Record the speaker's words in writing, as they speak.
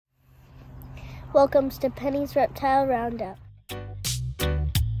Welcome to Penny's Reptile Roundup.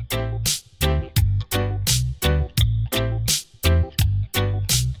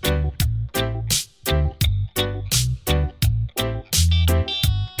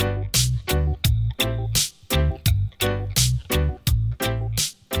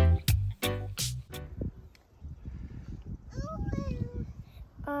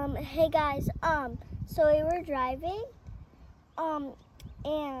 Hey guys, so we were driving, and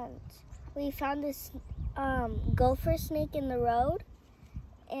we found this, gopher snake in the road,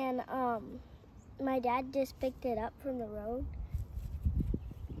 and, my dad just picked it up from the road.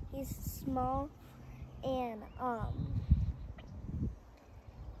 He's small, and, yeah.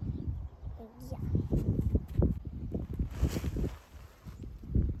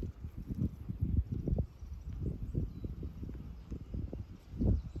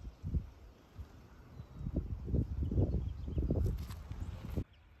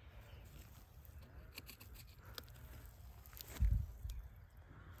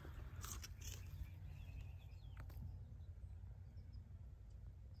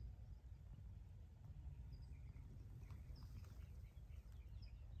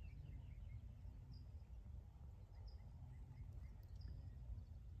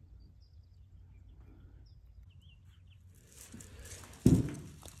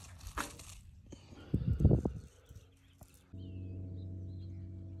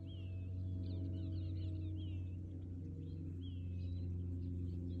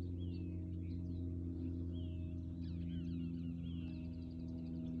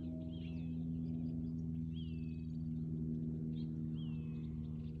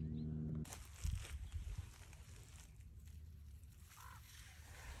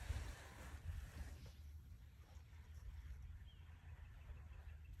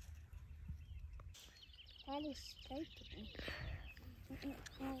 That is striking.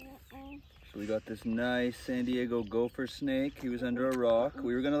 So we got this nice San Diego gopher snake. He was under a rock.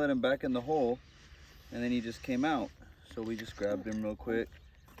 We were gonna let him back in the hole, and then he just came out. So we just grabbed him real quick.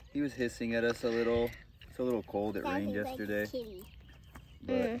 He was hissing at us a little. It's a little cold, it rained yesterday.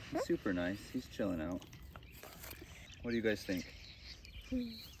 But he's super nice, he's chilling out. What do you guys think? You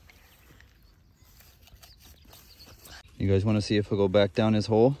guys wanna see if he'll go back down his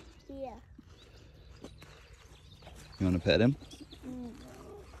hole? Yeah. You wanna pet him?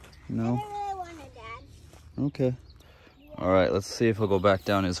 No? I don't really want it, Dad. Okay. All right, let's see if he'll go back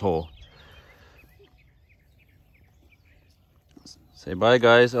down his hole. Say bye,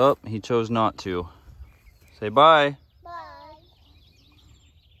 guys. Oh, he chose not to. Say bye. Bye.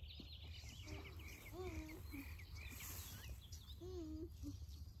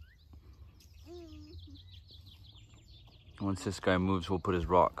 Once this guy moves, we'll put his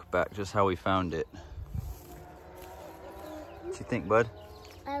rock back just how we found it. What you think, bud?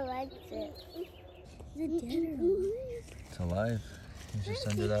 I liked it. Is it dead or alive? It's alive. He's just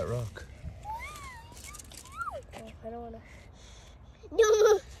under that rock. Oh, I don't want to. No.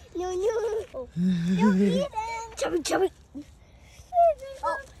 Oh. Don't eat it. Chubby.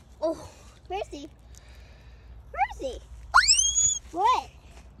 Oh. Mercy. What?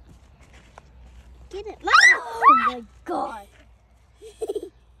 Get it. Oh my God.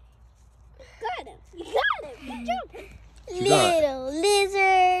 Got him. Good job. Little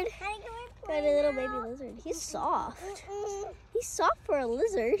lizard. Got a little baby lizard. He's soft. He's soft for a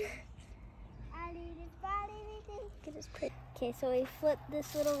lizard. Look at his pretty. Okay, so we flipped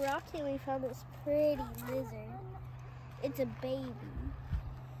this little rock and we found this pretty lizard. It's a baby.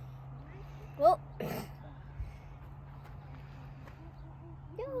 Whoa.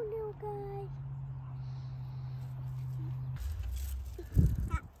 No, little guy.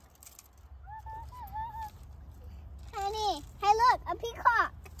 Honey, hey look, a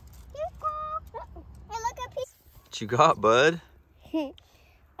peacock. Hey look, a peacock. What you got, bud? A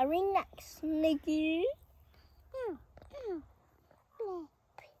ringneck snakey.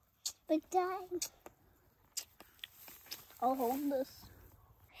 But I'll hold this.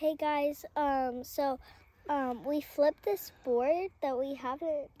 Hey guys, we flipped this board that we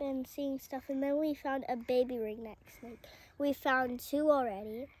haven't been seeing stuff, and then we found a baby ringneck snake. We found two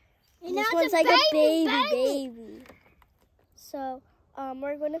already. And this one's like a baby. So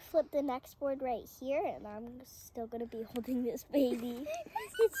we're going to flip the next board right here, and I'm still going to be holding this baby.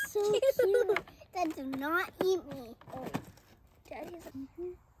 It's so cute. That do not eat me. Oh, Daddy's.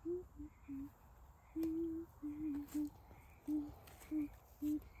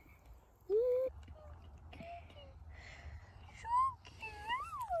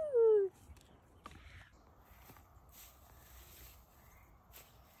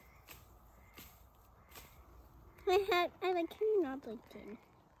 I like him not blinking.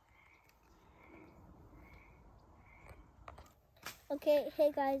 Okay,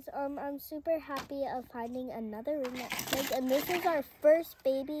 hey guys, I'm super happy of finding another ringneck snake, and this is our first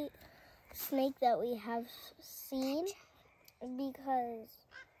baby snake that we have seen, because,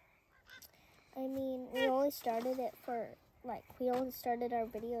 I mean, we only started our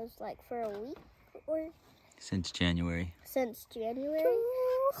videos like for a week or since January.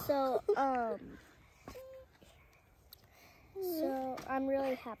 So, so I'm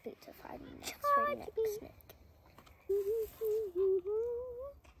really happy to find this ringneck snake.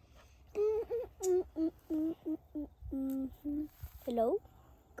 Hello?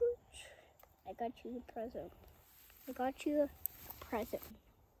 I got you a present.